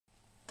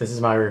This is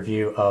my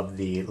review of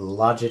the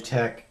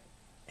Logitech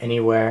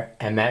Anywhere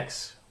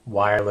MX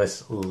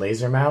wireless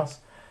laser mouse.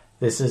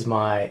 This is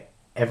my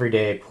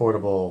everyday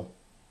portable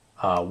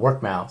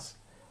work mouse.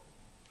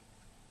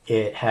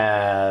 It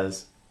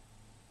has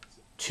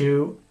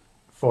two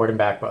forward and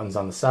back buttons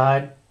on the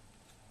side,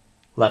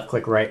 left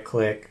click, right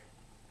click,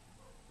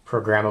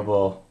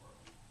 programmable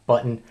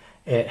button.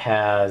 It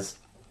has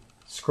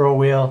scroll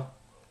wheel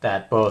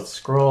that both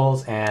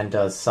scrolls and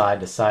does side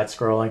to side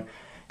scrolling.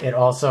 It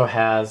also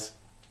has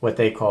what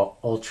they call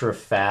ultra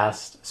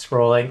fast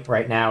scrolling.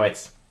 Right now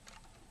it's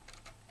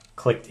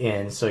clicked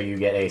in, so you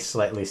get a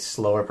slightly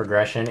slower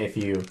progression. If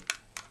you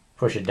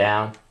push it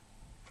down,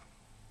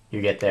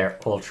 you get their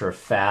ultra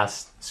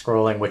fast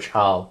scrolling, which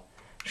I'll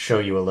show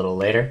you a little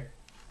later.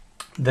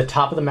 The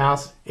top of the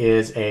mouse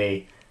is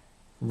a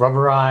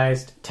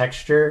rubberized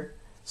texture,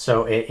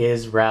 so it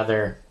is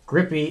rather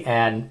grippy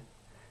and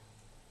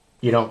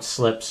you don't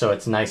slip, so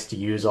it's nice to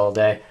use all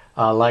day.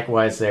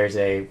 Likewise, there's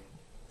a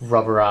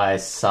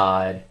rubberized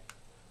side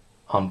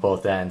on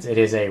both ends. It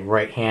is a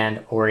right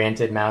hand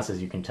oriented mouse,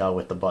 as you can tell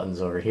with the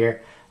buttons over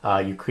here.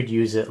 You could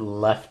use it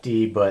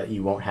lefty, but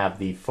you won't have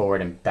the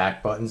forward and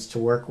back buttons to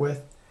work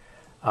with.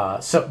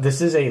 So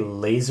this is a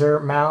laser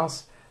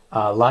mouse.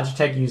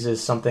 Logitech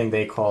uses something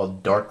they call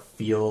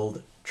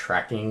Darkfield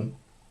Tracking.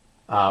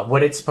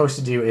 What it's supposed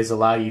to do is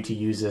allow you to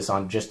use this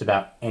on just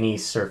about any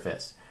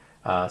surface.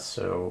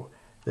 So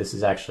this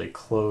is actually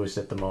closed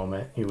at the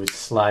moment. You would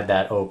slide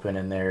that open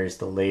and there is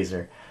the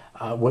laser.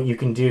 What you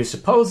can do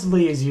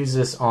supposedly is use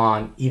this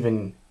on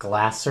even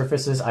glass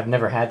surfaces. I've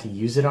never had to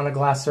use it on a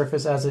glass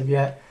surface as of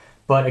yet,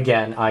 but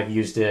again, I've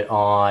used it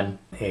on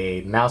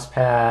a mouse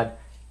pad,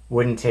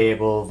 wooden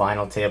table,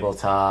 vinyl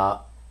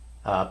tabletop,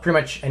 pretty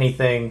much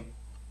anything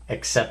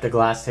except a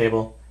glass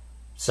table.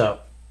 So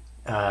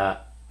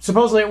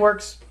supposedly it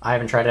works. I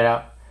haven't tried it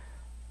out.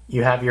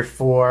 You have your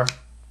four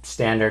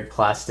standard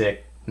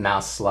plastic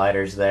mouse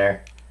sliders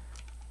there.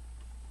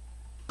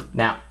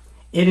 Now,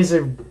 it is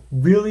a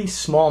really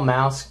small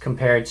mouse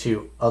compared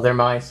to other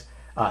mice.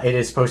 It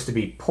is supposed to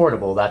be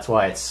portable, that's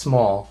why it's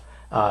small.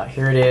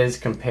 Here it is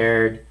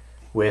compared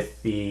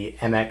with the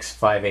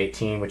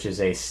MX518, which is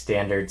a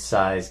standard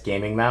size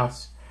gaming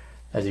mouse.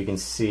 As you can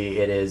see,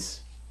 it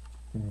is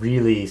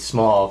really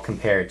small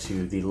compared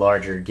to the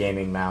larger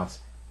gaming mouse.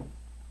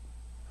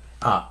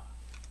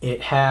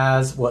 It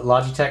has what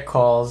Logitech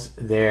calls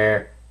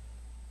their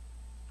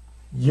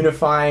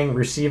Unifying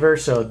receiver.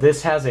 So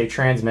this has a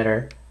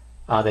transmitter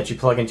that you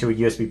plug into a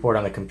USB port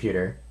on the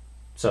computer.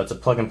 So it's a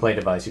plug and play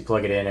device. You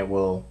plug it in, it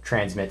will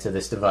transmit to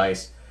this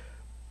device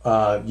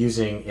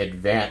using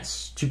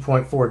advanced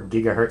 2.4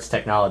 gigahertz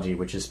technology,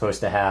 which is supposed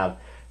to have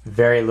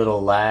very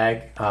little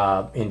lag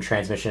in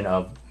transmission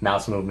of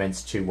mouse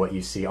movements to what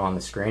you see on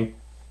the screen.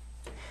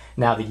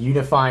 Now, the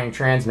unifying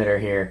transmitter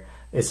here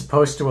is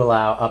supposed to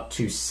allow up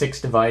to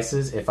 6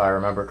 devices, if I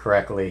remember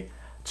correctly,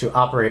 to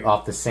operate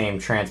off the same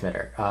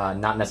transmitter.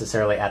 Not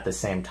necessarily at the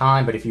same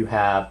time, but if you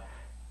have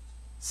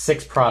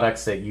 6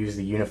 products that use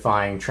the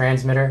unifying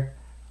transmitter,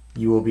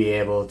 you will be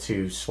able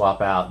to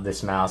swap out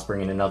this mouse,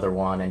 bring in another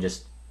one, and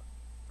just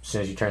as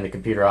soon as you turn the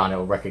computer on, it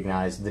will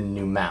recognize the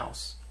new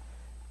mouse.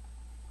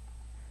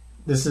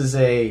 This is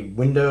a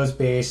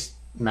Windows-based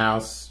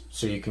mouse,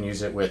 so you can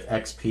use it with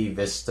XP,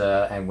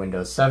 Vista, and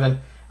Windows 7.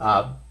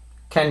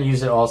 Can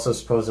use it also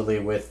supposedly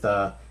with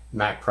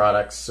Mac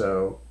products,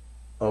 so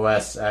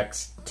OS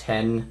X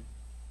 10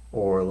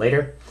 or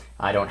later.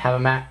 I don't have a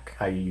Mac,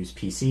 I use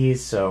PCs,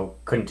 so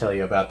couldn't tell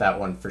you about that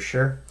one for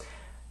sure.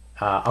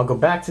 I'll go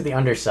back to the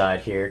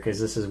underside here because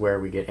this is where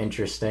we get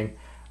interesting.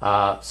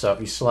 So if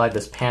you slide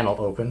this panel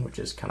open, which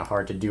is kind of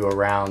hard to do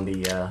around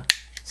the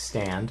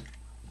stand,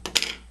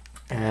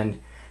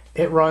 and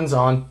it runs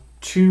on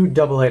 2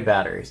 AA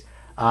batteries.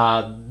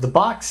 The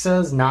box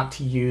says not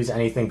to use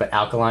anything but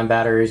alkaline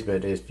batteries,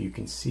 but if you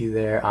can see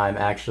there, I'm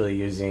actually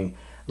using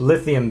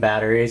lithium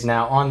batteries.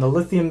 Now, on the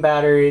lithium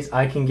batteries,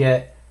 I can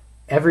get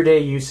everyday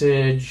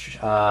usage,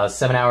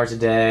 7 hours a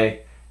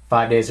day,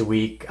 5 days a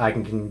week. I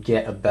can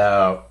get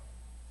about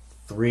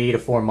 3 to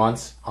 4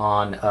 months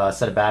on a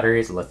set of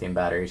batteries, lithium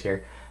batteries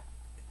here.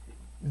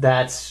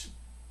 That's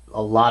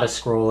a lot of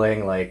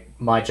scrolling. Like,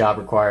 my job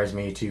requires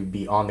me to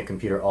be on the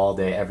computer all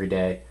day, every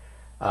day.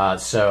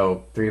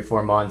 So 3 to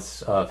 4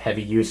 months of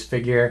heavy use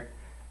figure.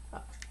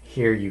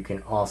 Here you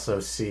can also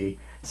see,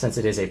 since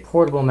it is a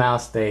portable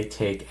mouse, they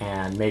take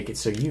and make it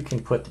so you can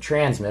put the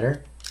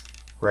transmitter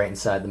right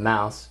inside the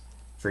mouse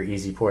for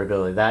easy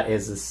portability. That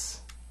is this,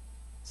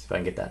 let's see if I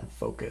can get that in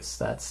focus.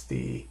 That's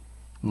the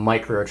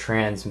micro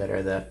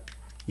transmitter that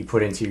you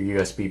put into your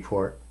USB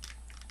port.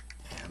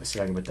 And let me see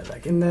if I can put that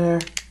back in there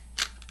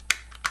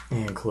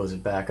and close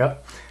it back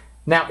up.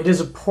 Now, it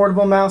is a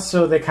portable mouse,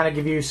 so they kind of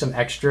give you some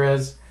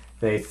extras.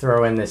 They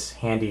throw in this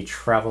handy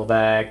travel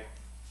bag,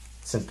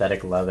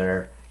 synthetic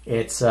leather.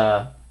 It's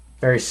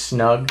very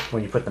snug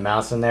when you put the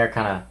mouse in there,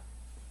 kind of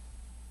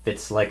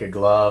fits like a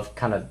glove,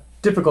 kind of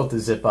difficult to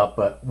zip up,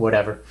 but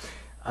whatever.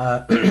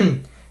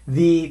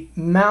 The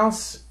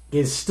mouse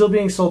is still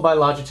being sold by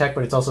Logitech,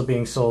 but it's also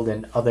being sold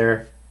in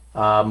other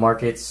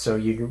markets, so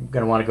you're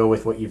going to want to go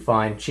with what you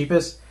find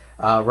cheapest.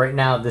 Right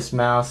now, this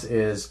mouse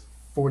is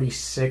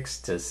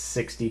 $46 to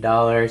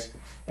 $60.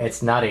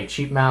 It's not a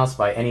cheap mouse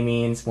by any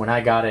means. When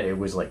I got it, it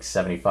was like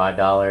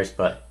 $75,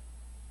 but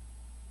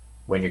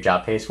when your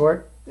job pays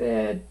for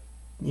it,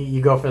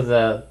 you go for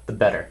the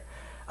better.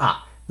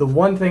 The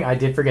one thing I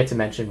did forget to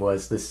mention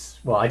was this.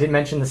 Well, I did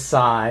mention the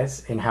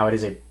size and how it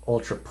is a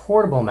ultra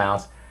portable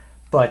mouse,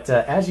 but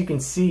as you can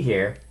see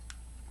here,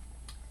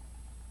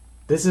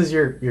 this is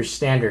your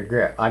standard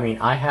grip. I mean,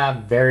 I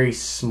have very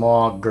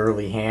small,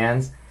 girly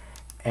hands,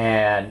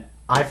 and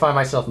I find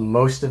myself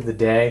most of the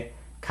day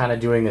kind of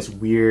doing this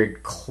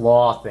weird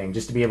claw thing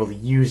just to be able to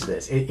use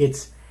this.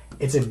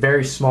 It's a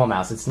very small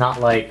mouse. It's not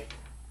like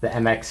the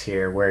MX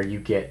here where you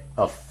get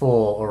a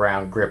full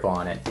around grip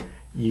on it.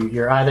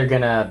 You're either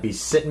gonna be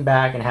sitting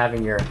back and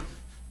having your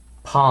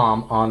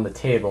palm on the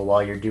table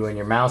while you're doing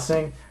your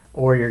mousing,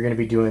 or you're gonna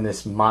be doing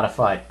this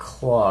modified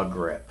claw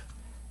grip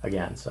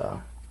again.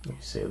 So you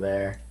see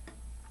there.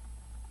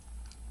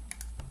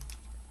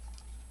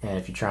 And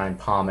if you try and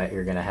palm it,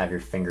 you're gonna have your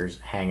fingers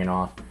hanging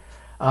off.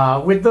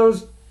 With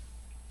those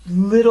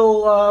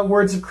little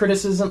words of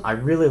criticism, I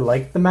really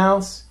like the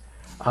mouse.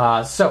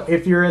 So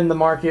if you're in the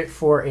market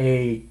for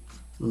a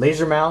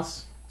laser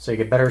mouse, so you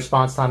get better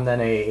response time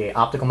than a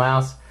optical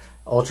mouse,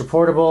 ultra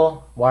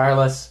portable,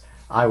 wireless,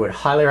 I would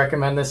highly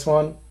recommend this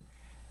one.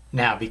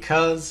 Now,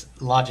 because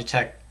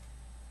Logitech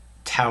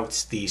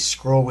touts the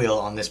scroll wheel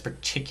on this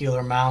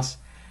particular mouse,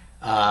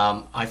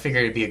 I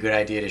figured it'd be a good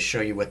idea to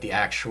show you what the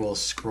actual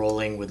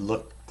scrolling would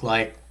look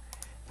like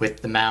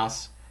with the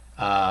mouse.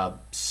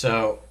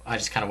 So I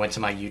just kind of went to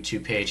my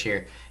YouTube page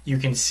here. You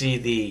can see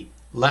the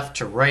left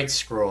to right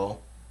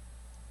scroll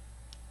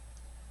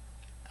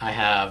I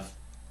have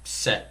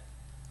set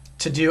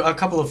to do a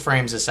couple of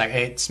frames a second.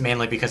 It's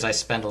mainly because I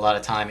spend a lot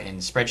of time in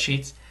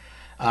spreadsheets.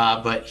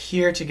 But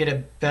here, to get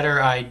a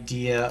better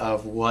idea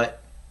of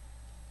what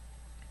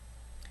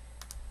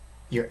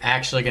you're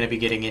actually going to be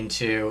getting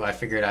into, I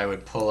figured I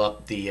would pull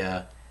up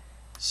the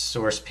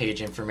source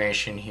page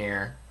information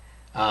here.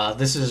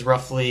 This is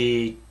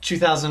roughly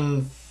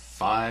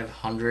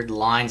 2,500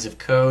 lines of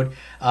code.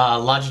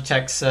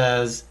 Logitech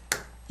says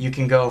you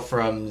can go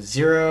from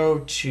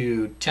 0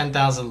 to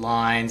 10,000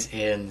 lines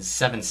in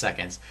 7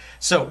 seconds.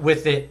 So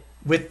with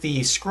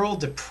the scroll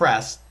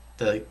depressed,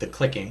 the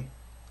clicking,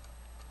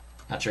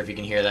 not sure if you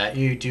can hear that,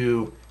 you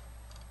do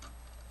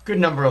a good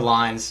number of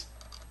lines.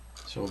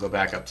 So we'll go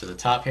back up to the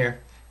top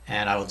here,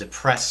 and I will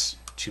depress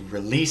to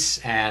release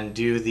and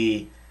do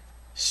the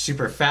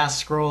super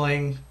fast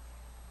scrolling.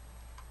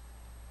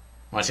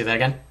 Want to see that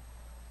again?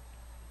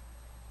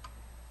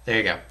 There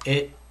you go.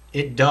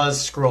 It does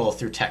scroll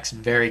through text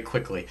very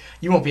quickly.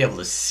 You won't be able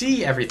to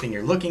see everything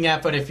you're looking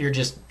at, but if you're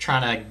just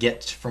trying to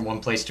get from one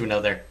place to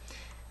another,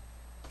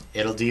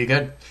 it'll do you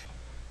good.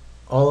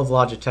 All of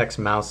Logitech's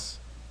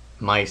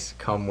mice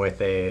come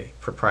with a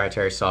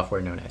proprietary software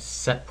known as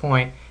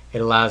SetPoint. It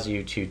allows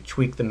you to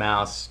tweak the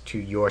mouse to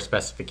your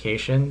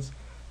specifications.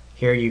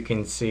 Here you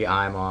can see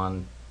I'm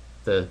on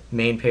the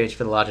main page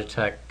for the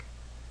Logitech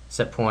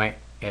SetPoint.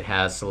 It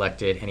has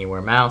selected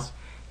Anywhere Mouse.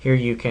 Here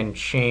you can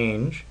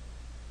change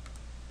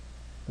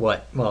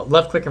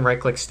left click and right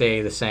click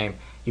stay the same.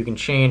 You can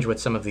change what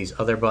some of these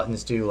other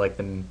buttons do, like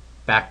the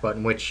back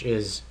button, which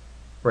is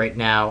right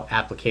now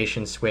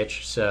application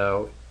switch.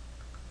 So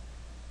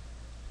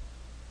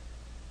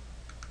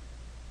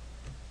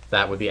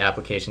that would be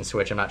application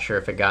switch. I'm not sure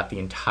if it got the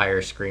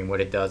entire screen.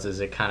 What it does is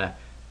it kind of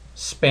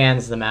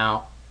spans them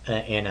out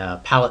in a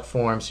palette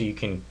form, so you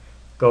can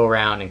go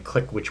around and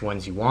click which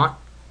ones you want.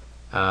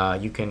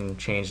 You can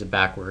change the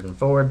backward and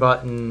forward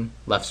button,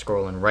 left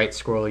scroll and right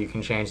scroll, you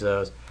can change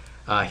those.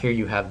 Here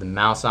you have the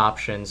mouse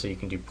option, so you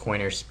can do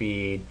pointer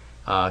speed,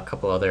 a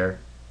couple other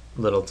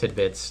little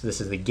tidbits.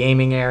 This is the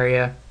gaming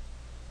area,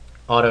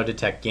 auto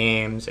detect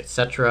games,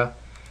 etc.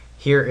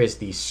 Here is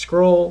the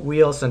scroll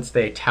wheel. Since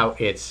they tout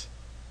its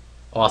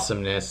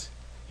awesomeness,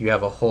 you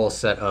have a whole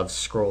set of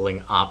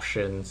scrolling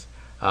options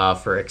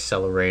for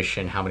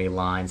acceleration, how many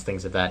lines,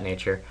 things of that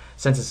nature.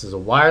 Since this is a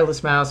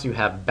wireless mouse, you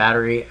have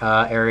battery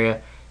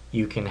area.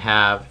 You can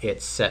have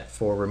it set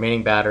for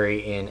remaining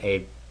battery in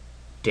a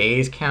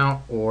days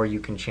count, or you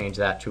can change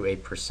that to a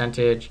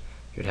percentage.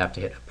 You'd have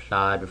to hit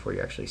apply before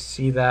you actually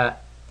see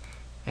that,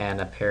 and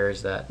that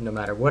pairs that no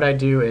matter what I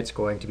do, it's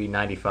going to be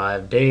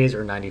 95 days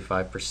or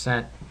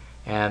 95%,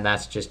 and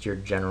that's just your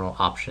general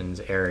options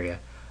area.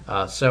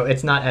 So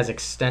it's not as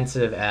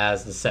extensive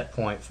as the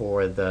SetPoint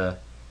for the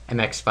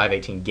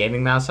MX518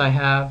 gaming mouse I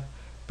have,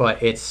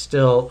 but it's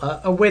still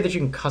a way that you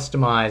can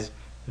customize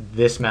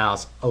this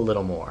mouse a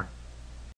little more.